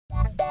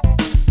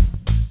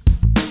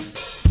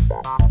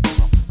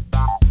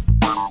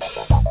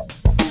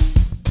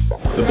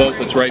The boat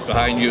that's right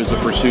behind you is a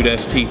Pursuit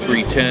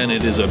ST310.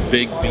 It is a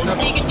big beast.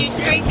 So you can do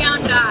straight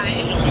down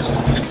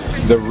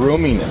dives. The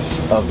roominess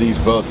of these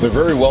boats, they're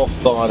very well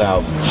thought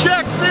out.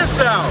 Check this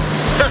out!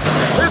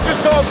 This is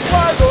called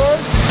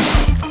Flyboard!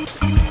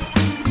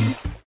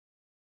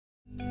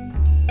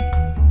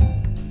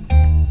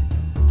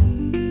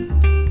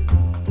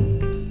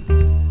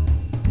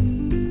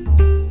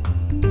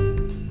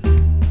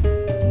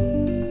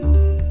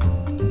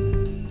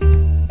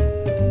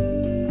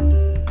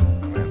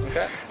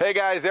 Hey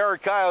guys,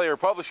 Erik Kyle here,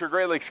 publisher of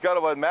Great Lakes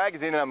Scuttlebutt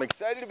Magazine, and I'm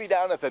excited to be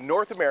down at the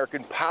North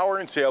American Power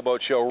and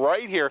Sailboat Show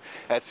right here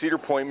at Cedar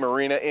Point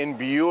Marina in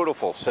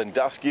beautiful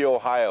Sandusky,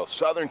 Ohio,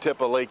 southern tip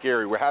of Lake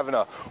Erie. We're having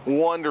a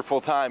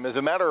wonderful time. As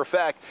a matter of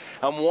fact,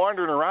 I'm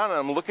wandering around and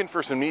I'm looking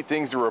for some neat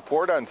things to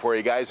report on for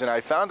you guys, and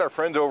I found our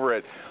friends over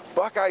at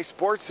Buckeye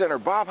Sports Center.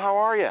 Bob, how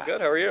are you?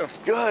 Good, how are you?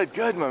 Good,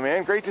 good, my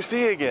man. Great to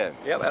see you again.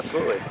 Yep,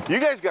 absolutely. You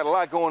guys got a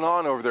lot going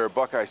on over there at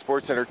Buckeye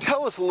Sports Center.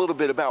 Tell us a little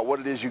bit about what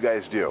it is you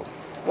guys do.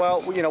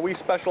 Well, you know, we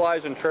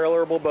specialize in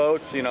trailerable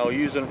boats, you know,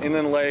 using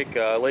inland lake,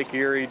 Lake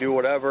Erie, do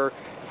whatever,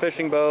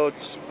 fishing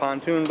boats,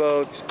 pontoon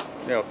boats,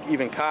 you know,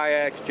 even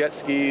kayaks, jet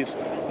skis,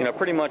 you know,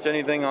 pretty much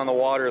anything on the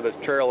water that's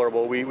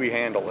trailerable, we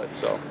handle it,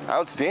 so.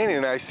 Outstanding,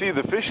 and I see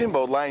the fishing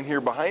boat line here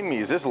behind me.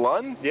 Is this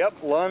Lund?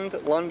 Yep, Lund.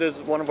 Lund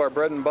is one of our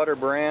bread and butter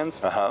brands.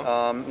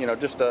 You know,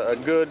 just a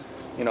good,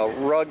 you know,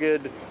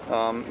 rugged,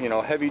 you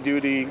know,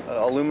 heavy-duty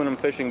aluminum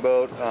fishing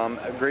boat,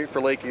 great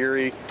for Lake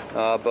Erie,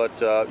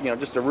 but you know,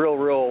 just a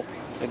real,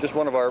 just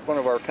one of our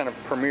kind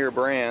of premier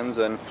brands,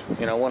 and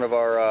you know, one of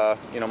our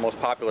you know, most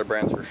popular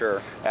brands for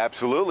sure.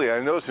 Absolutely.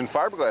 I noticed in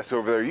fiberglass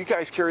over there, you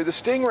guys carry the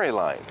Stingray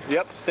line.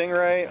 Yep,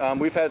 Stingray.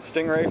 We've had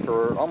Stingray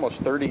for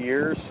almost 30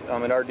 years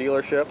at our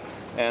dealership,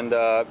 and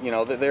you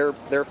know,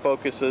 their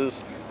focus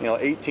is, you know,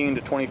 18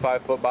 to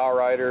 25 foot bow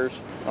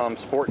riders,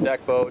 sport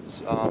deck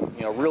boats.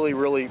 You know,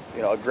 really,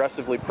 you know,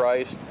 aggressively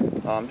priced.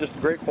 Just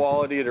great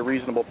quality at a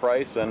reasonable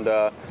price, and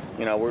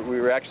you know,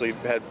 we actually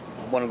had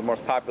one of the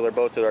most popular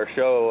boats at our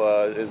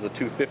show is the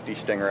 250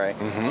 Stingray,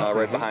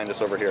 right behind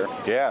us over here.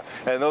 Yeah,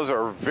 and those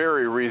are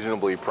very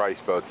reasonably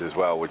priced boats as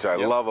well, which I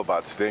love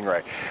about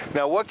Stingray.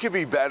 Now, what could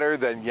be better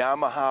than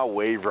Yamaha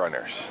Wave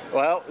Runners?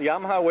 Well,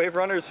 Yamaha Wave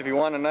Runners, if you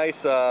want a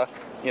nice,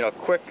 you know,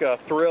 quick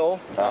thrill,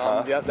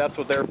 yeah, that's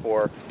what they're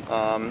for.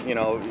 You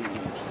know,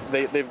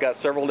 they've got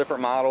several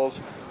different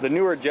models. The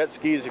newer jet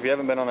skis, if you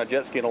haven't been on a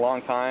jet ski in a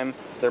long time,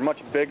 they're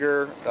much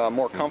bigger,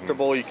 more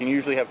comfortable. You can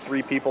usually have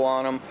 3 people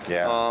on them.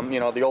 Yeah. You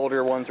know, the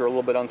older ones are a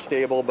little bit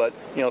unstable, but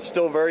you know,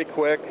 still very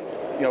quick,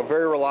 you know,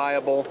 very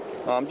reliable.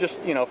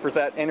 Just, you know, for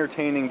that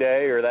entertaining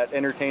day or that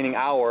entertaining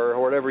hour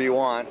or whatever you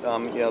want,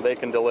 you know, they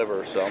can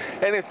deliver. So.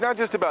 And it's not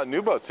just about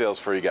new boat sales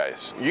for you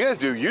guys. You guys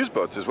do used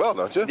boats as well,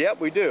 don't you? Yep,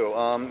 we do.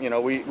 You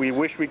know, we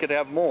wish we could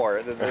have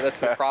more. That's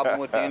the problem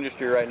with the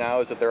industry right now,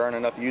 is that there aren't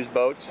enough used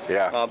boats.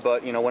 Yeah.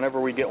 But you know, whenever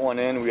we get one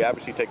in, we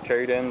obviously take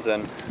trade-ins,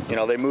 and you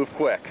know, they move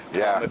quick.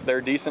 Yeah. If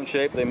they're decent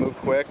shape, they move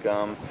quick.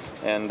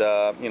 And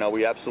you know,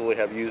 we absolutely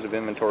have used of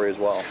inventory as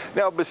well.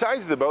 Now,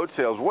 besides the boat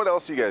sales, what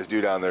else do you guys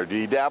do down there? Do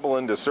you dabble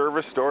into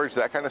service, storage,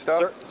 that kind of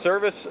stuff?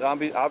 Service,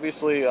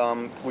 obviously,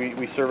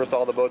 we service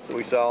all the boats that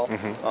we sell,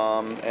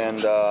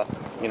 and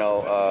you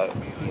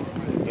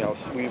know,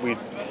 we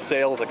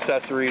sales,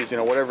 accessories, you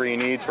know, whatever you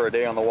need for a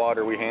day on the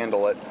water, we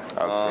handle it.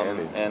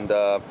 Outstanding.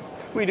 And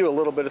we do a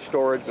little bit of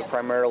storage, but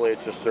primarily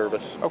it's just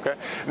service. Okay.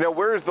 Now,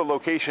 where is the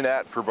location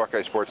at for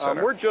Buckeye Sports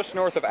Center? We're just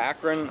north of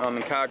Akron,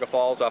 in Cuyahoga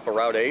Falls, off of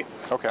Route 8.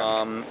 Okay.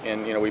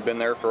 And you know, we've been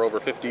there for over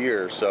 50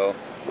 years, so.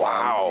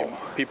 Wow.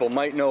 People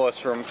might know us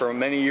from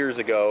many years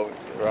ago,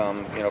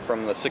 you know,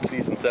 from the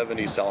 60s and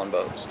 70s selling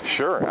boats.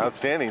 Sure,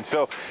 outstanding.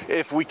 So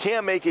if we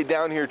can't make it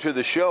down here to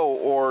the show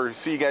or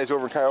see you guys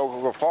over in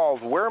Cuyahoga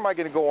Falls, where am I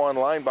going to go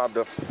online, Bob,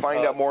 to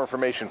find out more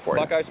information for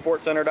you?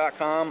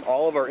 BuckeyeSportsCenter.com.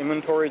 All of our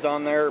inventory's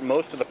on there.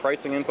 Most of the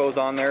pricing info's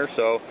on there.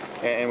 So,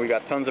 and we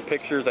got tons of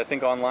pictures, I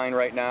think, online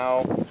right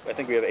now. I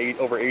think we have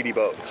over 80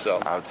 boats.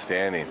 So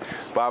outstanding.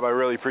 Bob, I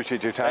really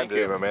appreciate your time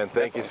today, my man.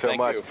 Thank you so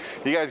much.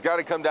 You guys got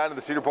to come down to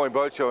the Cedar Point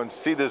Boat Show and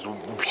see this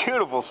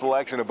beautiful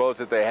selection of boats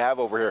that they have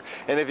over here.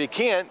 And if you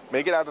can't,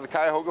 make it out to the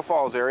Cuyahoga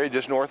Falls area,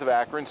 just north of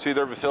Akron. See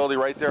their facility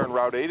right there on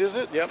Route 8, is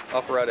it? Yep,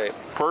 off Route 8.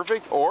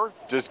 Perfect. Or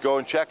just go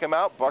and check them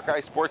out,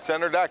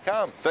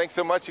 BuckeyeSportsCenter.com. Thanks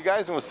so much, you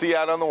guys, and we'll see you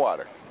out on the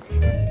water.